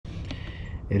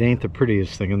It ain't the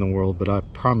prettiest thing in the world, but I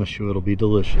promise you it'll be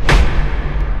delicious.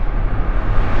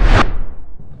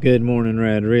 Good morning,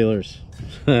 rad reelers.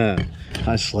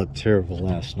 I slept terrible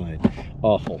last night.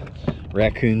 Awful.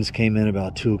 Raccoons came in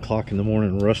about 2 o'clock in the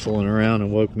morning rustling around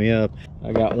and woke me up.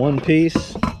 I got 1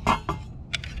 piece.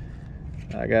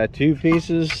 I got 2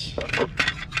 pieces.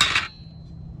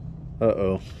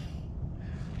 Uh-oh.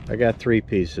 I got 3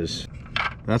 pieces.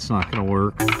 That's not gonna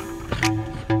work.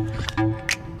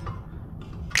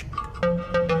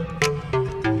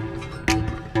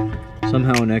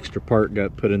 Somehow an extra part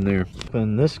got put in there.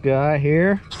 And this guy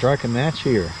here, strike a match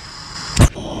here.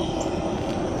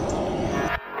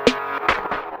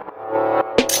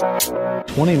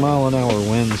 "20-mile-an-hour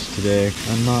winds today.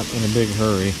 I'm not in a big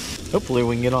hurry. Hopefully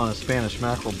we can get on a Spanish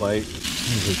mackerel bite.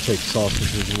 Usually takes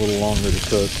sausages a little longer to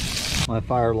cook. My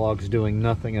fire log's doing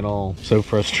nothing at all. So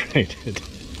frustrated.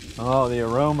 Oh, the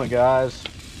aroma, guys.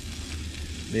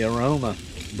 The aroma.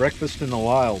 Breakfast in the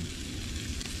wild.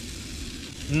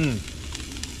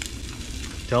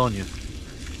 Telling you.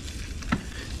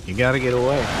 You gotta get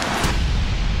away.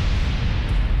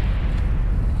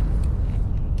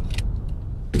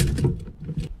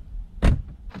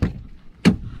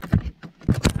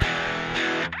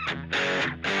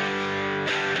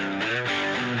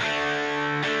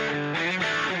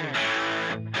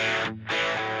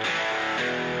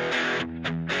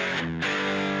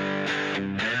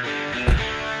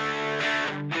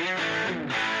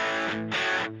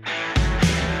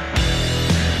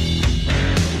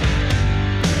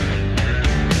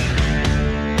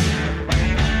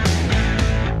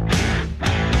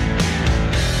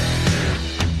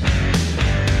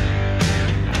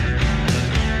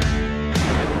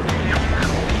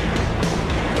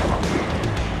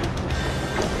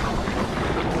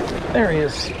 There he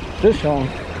is, fish on.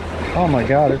 Oh my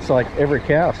God, it's like every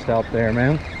cast out there,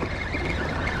 man.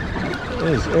 It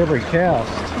is every cast.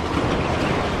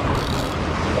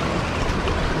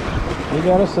 We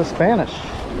got us a Spanish.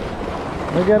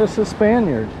 We got us a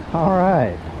Spaniard. All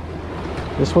right.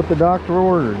 Just what the doctor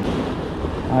ordered.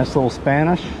 Nice little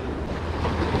Spanish.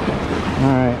 All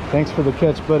right, thanks for the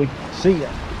catch, buddy. See ya.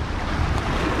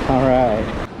 All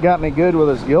right. Got me good with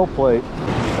his gill plate.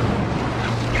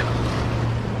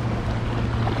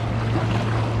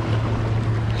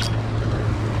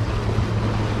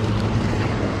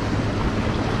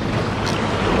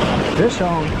 Fish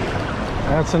on.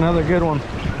 That's another good one.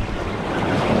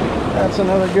 That's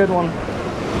another good one.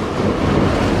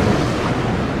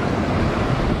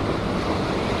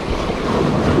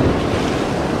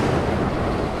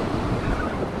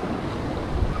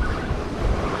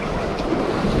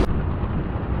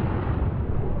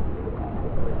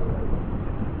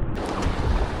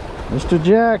 Mr.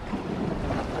 Jack.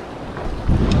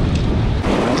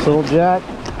 Nice little Jack.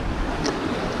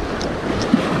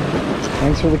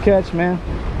 Thanks for the catch, man.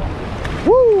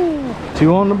 Woo!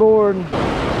 2 on the board.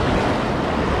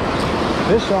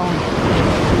 Fish on.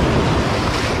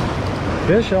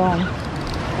 Fish on.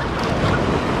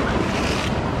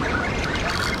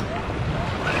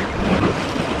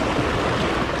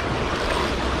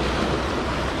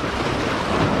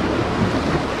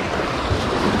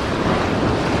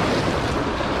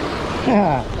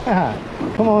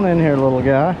 Come on in here, little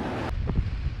guy.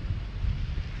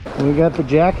 We got the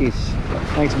jackies.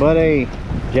 Thanks, buddy.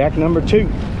 Jack number 2.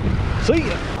 See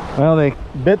ya. Well, they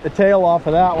bit the tail off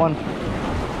of that one.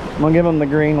 I'm gonna give them the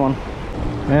green one.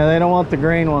 Yeah, they don't want the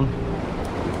green one.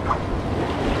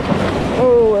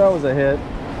 Oh, that was a hit.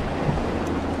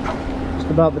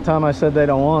 Just about the time I said they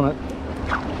don't want it,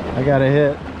 I got a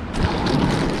hit.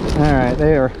 All right,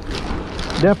 they are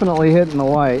definitely hitting the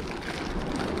white.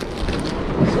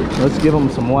 Let's give them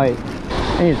some white.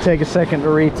 I need to take a second to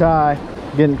retie.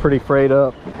 Getting pretty frayed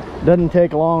up. Doesn't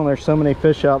take long. There's so many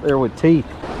fish out there with teeth.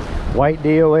 White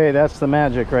DOA, that's the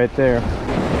magic right there.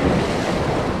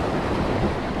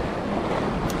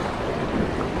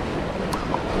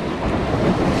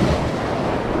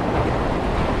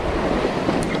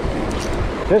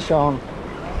 Fish on.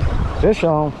 Fish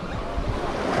on.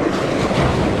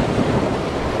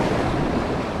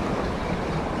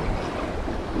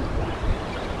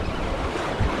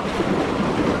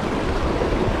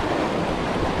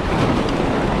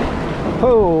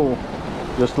 Oh,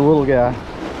 just a little guy.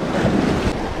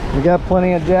 We got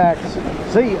plenty of jacks.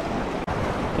 See ya.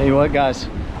 Tell you what, guys,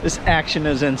 this action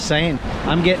is insane.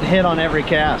 I'm getting hit on every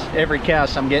cast. Every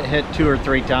cast I'm getting hit 2 or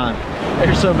 3 times.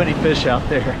 There's so many fish out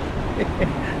there.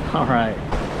 All right.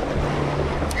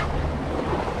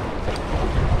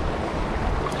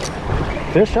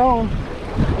 Fish on.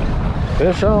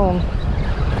 Fish on.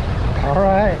 All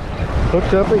right.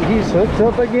 Hooked up. He's hooked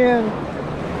up again.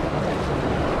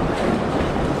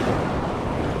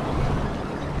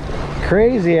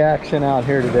 Crazy action out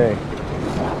here today.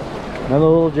 Another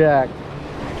little jack.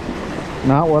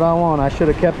 Not what I want. I should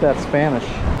have kept that Spanish.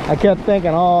 I kept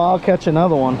thinking, oh, I'll catch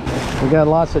another one. We got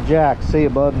lots of jacks. See you,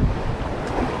 bud.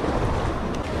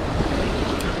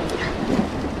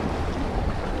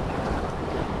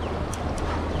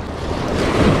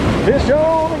 Fish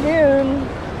on again.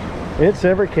 It's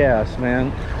every cast,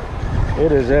 man.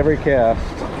 It is every cast.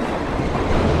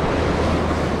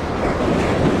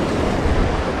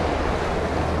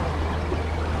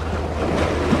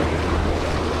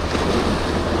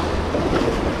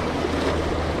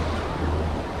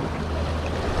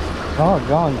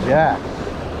 Doggone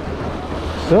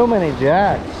jacks. So many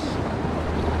jacks.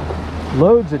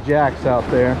 Loads of jacks out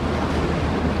there.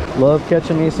 Love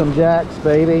catching me some jacks,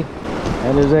 baby.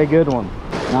 That is a good one.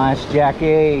 Nice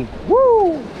Jackie.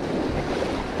 Woo!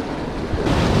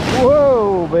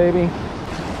 Whoa, baby.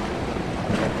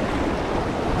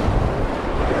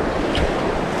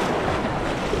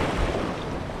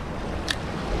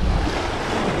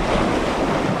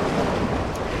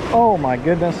 Oh my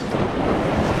goodness.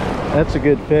 That's a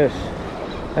good fish.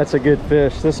 That's a good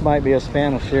fish. This might be a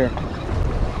Spanish here.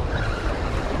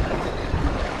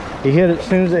 He hit it as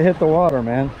soon as it hit the water,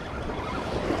 man.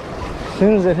 As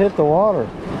soon as it hit the water.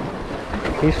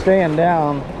 He's staying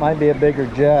down. Might be a bigger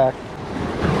jack.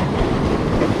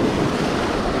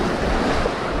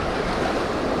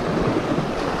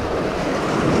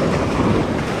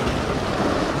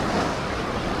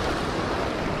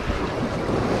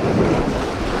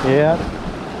 Yeah.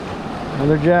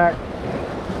 Another jack.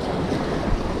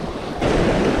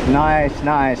 Nice,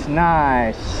 nice,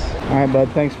 nice. All right, bud,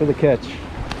 thanks for the catch.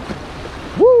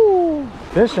 Woo!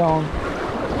 Fish on.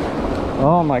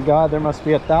 Oh my God, there must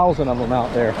be 1,000 of them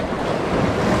out there.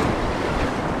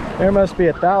 There must be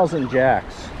 1,000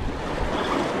 jacks.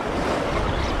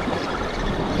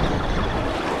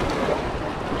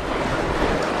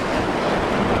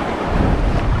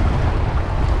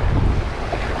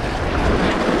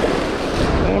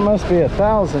 There must be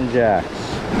 1,000 jacks,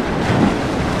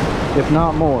 if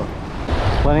not more.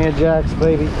 Plenty of jacks,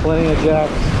 baby, plenty of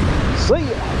jacks. See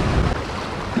ya!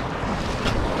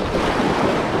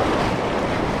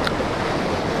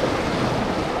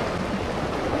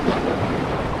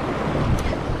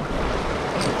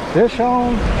 Fish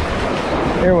on.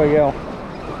 Here we go.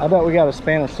 I bet we got a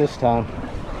Spanish this time.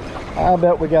 I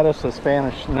bet we got us a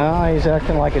Spanish. No, he's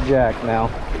acting like a jack now.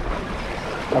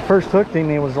 I first hooked him,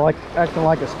 he was like acting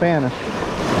like a Spanish.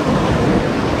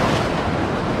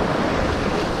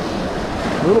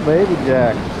 Little baby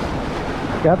jack.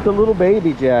 Got the little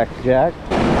baby jack, Jack.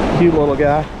 Cute little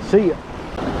guy. See ya.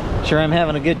 Sure, I'm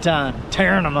having a good time.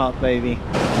 Tearing them up, baby.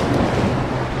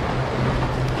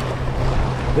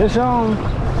 Fish on.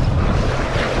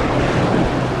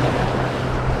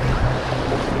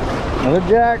 Another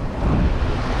jack.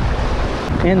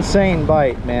 Insane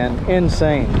bite, man.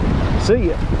 Insane. See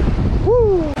ya.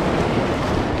 Woo!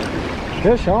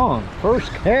 Fish on.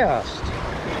 First cast.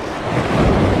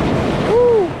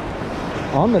 Woo!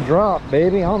 On the drop,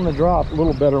 baby. On the drop. A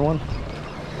little better one.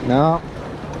 No.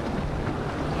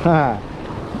 Ha.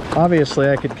 Obviously,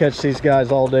 I could catch these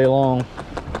guys all day long.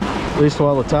 At least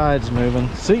while the tide's moving.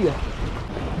 See ya.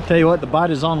 Tell you what, the bite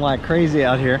is on like crazy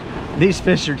out here. These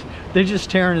fish are, they're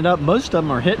just tearing it up. Most of them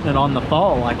are hitting it on the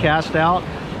fall. I cast out,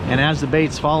 and as the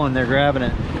bait's falling, they're grabbing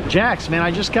it. Jacks, man,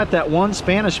 I just got that one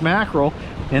Spanish mackerel,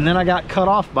 and then I got cut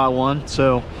off by one.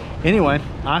 So anyway,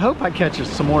 I hope I catch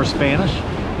some more Spanish.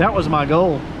 That was my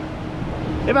goal.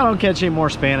 If I don't catch any more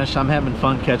Spanish, I'm having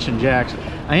fun catching jacks.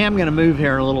 I am gonna move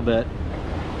here a little bit.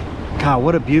 God,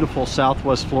 what a beautiful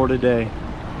Southwest Florida day.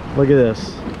 Look at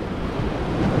this.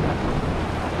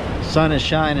 Sun is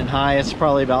shining high. It's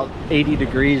probably about 80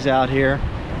 degrees out here.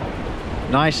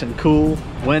 Nice and cool.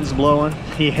 Wind's blowing.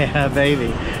 Yeah,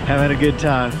 baby. Having a good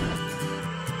time.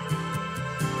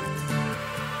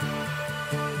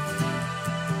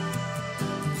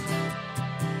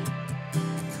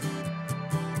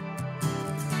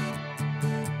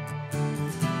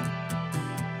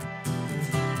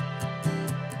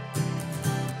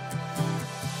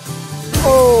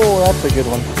 Oh, that's a good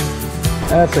one.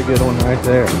 That's a good one right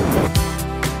there.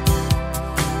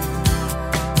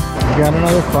 We got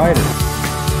another fighter.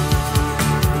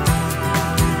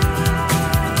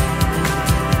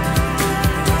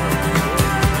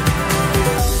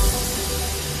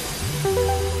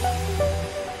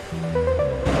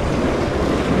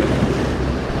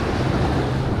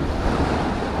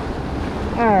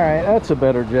 All right, that's a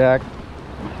better jack.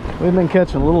 We've been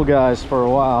catching little guys for a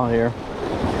while here.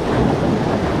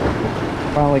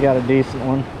 Finally got a decent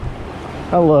one.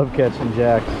 I love catching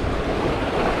jacks.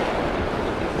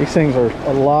 These things are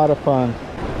a lot of fun.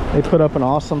 They put up an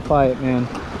awesome fight, man.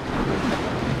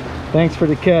 Thanks for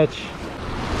the catch.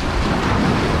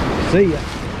 See ya.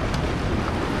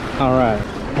 All right,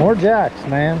 more jacks,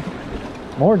 man.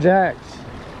 More jacks.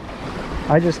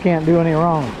 I just can't do any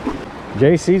wrong.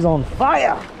 JC's on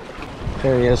fire.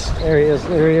 There he is, there he is,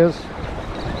 there he is.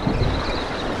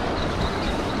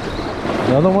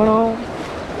 Another one on.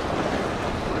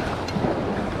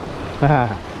 Ha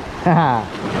ha.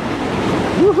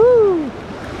 Woohoo!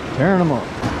 Turn them up,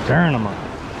 turn them up.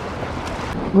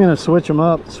 I'm gonna switch them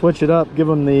up, switch it up, give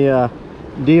them the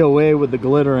DOA with the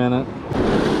glitter in it.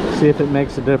 See if it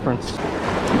makes a difference.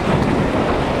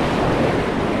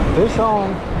 Fish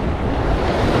on.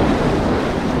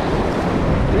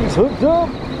 He's hooked up.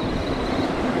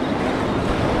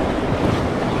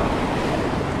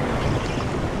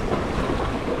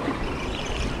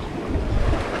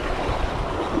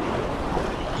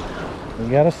 We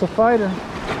got us a fighter.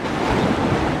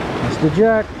 Mr.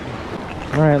 Jack.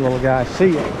 All right, little guy.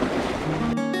 See ya.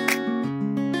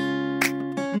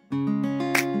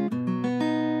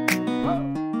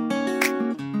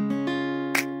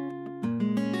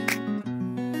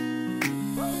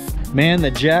 Man,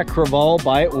 the Jack Crevalle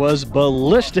bite was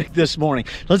ballistic this morning.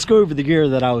 Let's go over the gear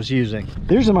that I was using.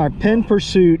 There's my Pen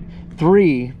Pursuit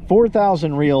 3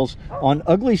 4,000 reels on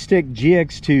Ugly Stik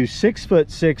GX2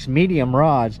 6'6" medium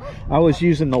rods. I was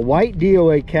using the white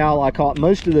DOA cal. I caught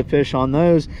most of the fish on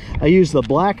those. I used the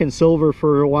black and silver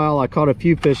for a while. I caught a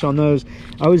few fish on those.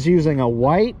 I was using a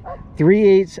white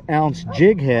 3/8 ounce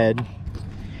jig head,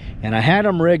 and I had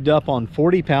them rigged up on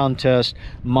 40-pound test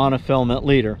monofilament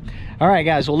leader. All right,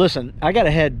 guys, well, listen, I got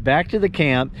to head back to the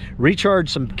camp, recharge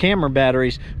some camera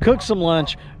batteries, cook some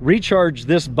lunch, recharge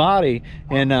this body,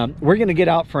 and we're going to get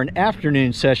out for an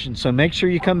afternoon session, so make sure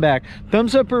you come back.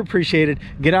 Thumbs up are appreciated.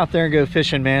 Get out there and go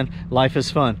fishing, man. Life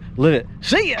is fun. Live it.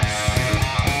 See ya!